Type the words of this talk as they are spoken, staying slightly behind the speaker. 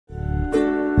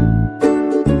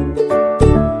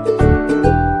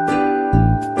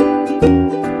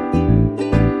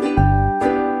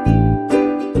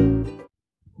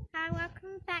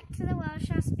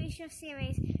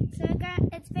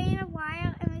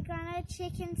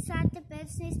check inside the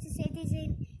bird's nest to see if there's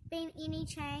been any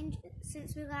change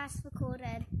since we last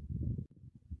recorded.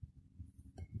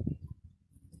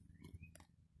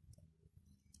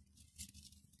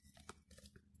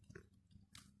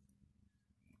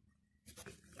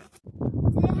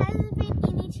 There hasn't been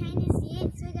any changes yet,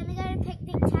 so we're going to go to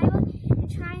picnic table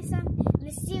and try some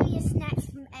mysterious snacks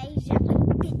from Asia.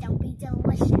 I bet they'll be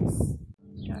delicious.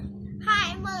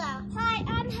 Hi, I'm Willow. Hi,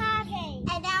 I'm Harvey.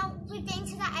 And now we've been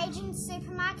to the Asian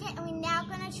supermarket and we're now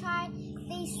going to try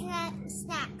these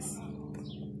snacks.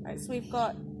 Right, so we've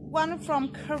got one from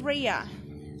Korea.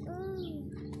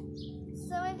 Ooh.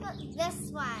 So we've got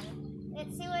this one.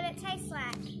 Let's see what it tastes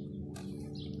like.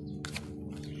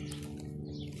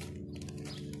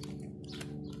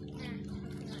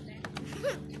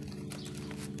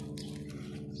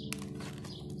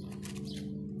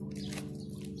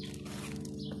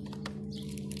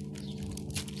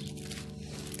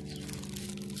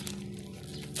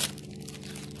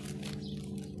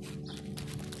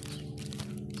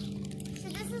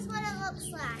 This is what it looks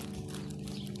like.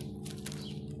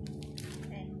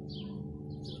 Okay.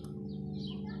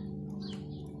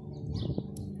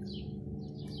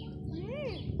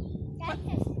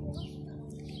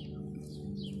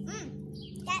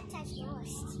 That tastes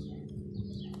nice.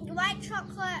 The white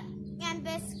chocolate and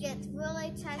biscuits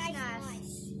really taste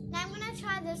nice. Now I'm going to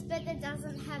try this bit that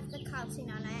doesn't have the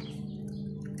coating on it.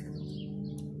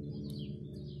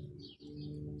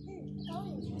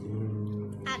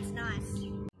 That's nice.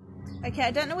 Okay,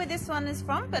 I don't know where this one is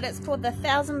from, but it's called the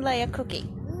 1000-layer cookie.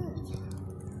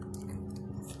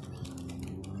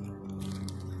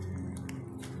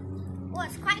 Oh,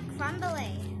 it's quite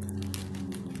crumbly.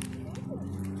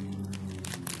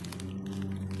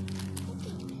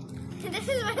 This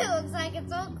is what it looks like.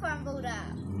 It's all crumbled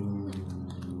up.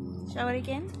 Show it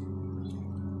again.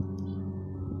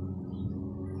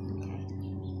 Okay.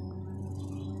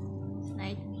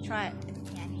 Now try it.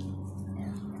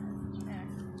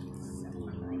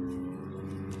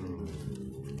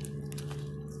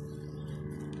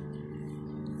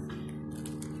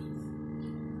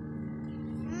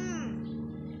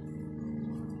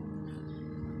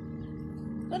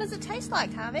 What does it taste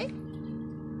like, Harvey?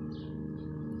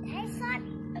 It tastes like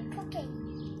a cookie.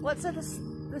 What's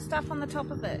the stuff on the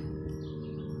top of it?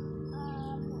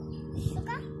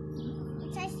 Sugar?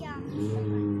 It tastes yum.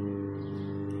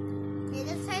 It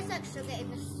does taste like sugar,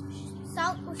 either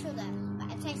salt or sugar,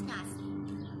 but it tastes nice.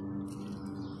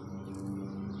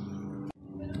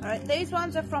 Alright, these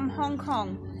ones are from Hong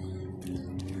Kong.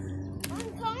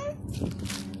 Hong Kong?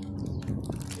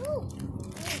 Ooh.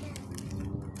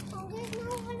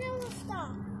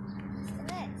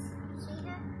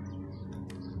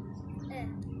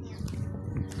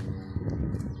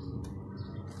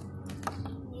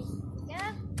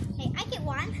 Hey, I get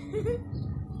one.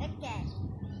 Okay.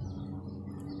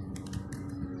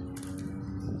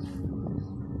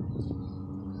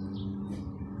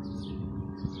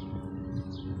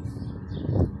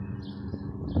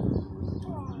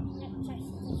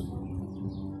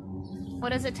 What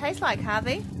does it taste like,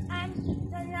 Harvey?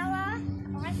 Vanilla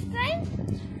ice cream.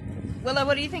 Willow,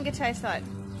 what do you think it tastes like?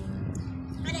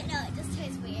 I don't know, it just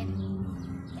tastes weird.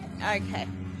 Okay.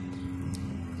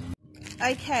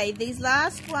 Okay, these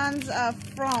last ones are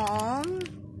from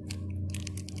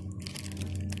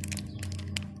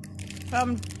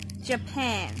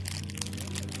Japan.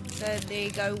 So there you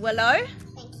go, Willow.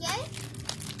 Thank you.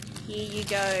 Here you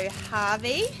go,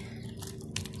 Harvey.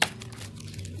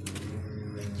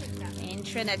 And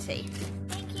Trinity.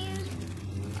 Thank you.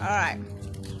 Alright.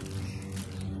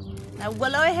 Now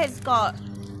Willow has got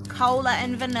cola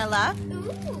and vanilla.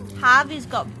 Ooh. Harvey's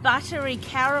got buttery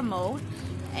caramel.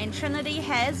 And Trinity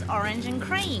has orange and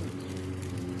cream.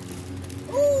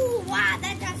 Ooh, wow,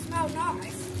 that does smell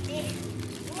nice. Yeah,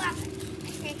 love it.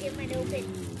 I can't get my little bit.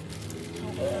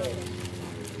 Ooh.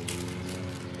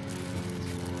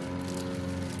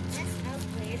 That smells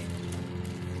weird.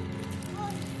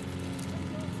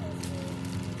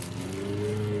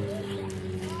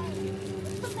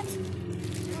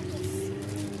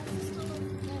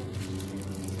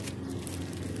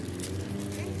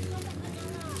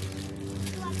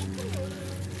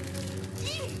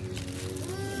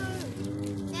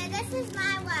 This is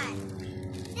my one.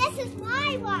 This is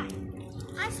my one.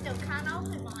 I still can't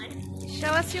open mine. Show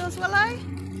us yours, Willow.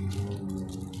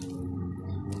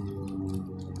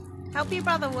 Help your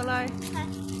brother, Willow.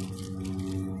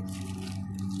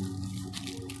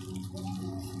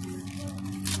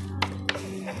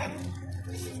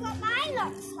 This is what mine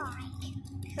looks like.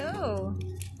 Cool.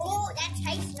 Oh, that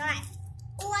tastes nice.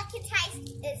 All I can taste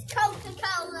is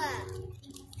Coca-Cola.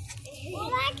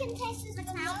 All I can taste is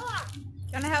vanilla.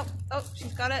 Gonna help? Oh,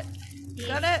 she's got it. Yeah.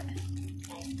 Got it?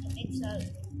 I think so.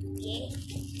 Yeah.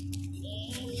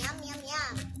 Yum, yum,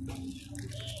 yum.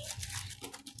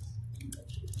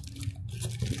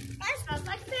 That smells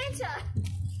like Fanta.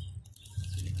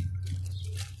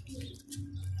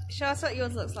 Show us what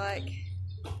yours looks like.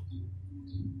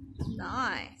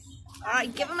 Nice.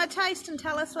 Alright, give them a taste and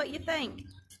tell us what you think.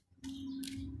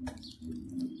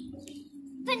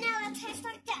 Vanilla tastes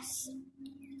like this.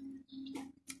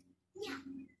 Yeah.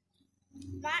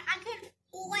 But I can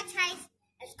always taste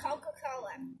is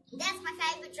Coca-Cola. That's my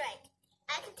favorite drink.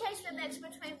 I can taste the mix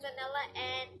between vanilla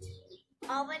and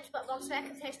orange, but mostly I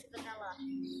can taste the vanilla.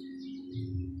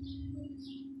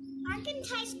 I can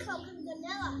taste Coke and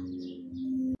vanilla.